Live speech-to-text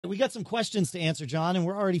We got some questions to answer, John, and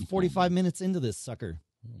we're already 45 minutes into this sucker.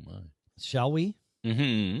 Oh, my. Shall we?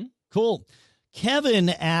 Mm-hmm. Cool. Kevin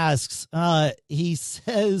asks, he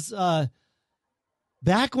says,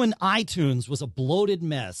 back when iTunes was a bloated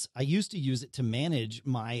mess, I used to use it to manage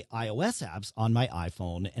my iOS apps on my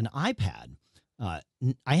iPhone and iPad.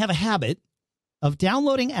 I have a habit of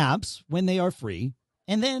downloading apps when they are free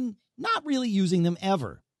and then not really using them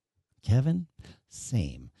ever. Kevin,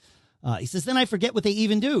 same. He says, then I forget what they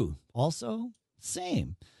even do. Also,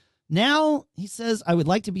 same. Now, he says, I would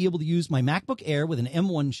like to be able to use my MacBook Air with an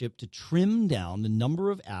M1 chip to trim down the number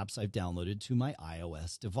of apps I've downloaded to my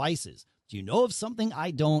iOS devices. Do you know of something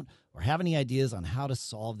I don't, or have any ideas on how to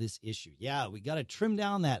solve this issue? Yeah, we got to trim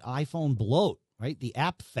down that iPhone bloat, right? The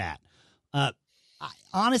app fat.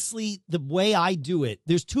 Honestly, the way I do it,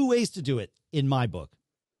 there's two ways to do it in my book.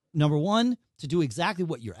 Number one, to do exactly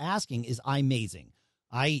what you're asking is iMazing.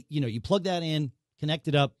 You plug that in, connect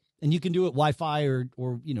it up, and you can do it Wi-Fi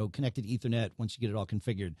or connected Ethernet once you get it all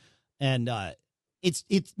configured. And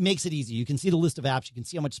it makes it easy. You can see the list of apps. You can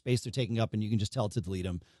see how much space they're taking up, and you can just tell it to delete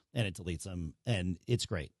them, and it deletes them. And it's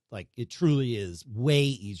great. Like, it truly is way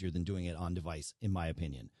easier than doing it on device, in my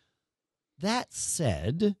opinion. That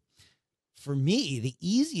said, for me, the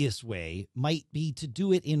easiest way might be to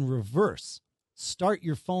do it in reverse. Start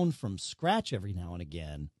your phone from scratch every now and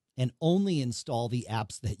again and only install the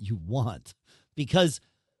apps that you want. Because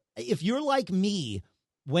if you're like me,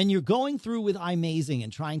 when you're going through with iMazing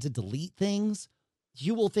and trying to delete things,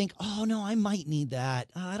 you will think, oh, no, I might need that.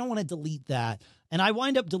 I don't want to delete that. And I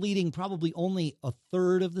wind up deleting probably only a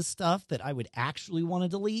third of the stuff that I would actually want to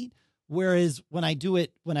delete. Whereas when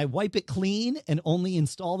I wipe it clean and only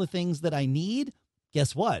install the things that I need,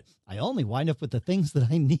 guess what? I only wind up with the things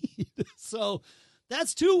that I need. So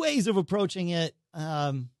that's two ways of approaching it.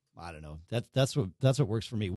 I don't know. That's what works for me.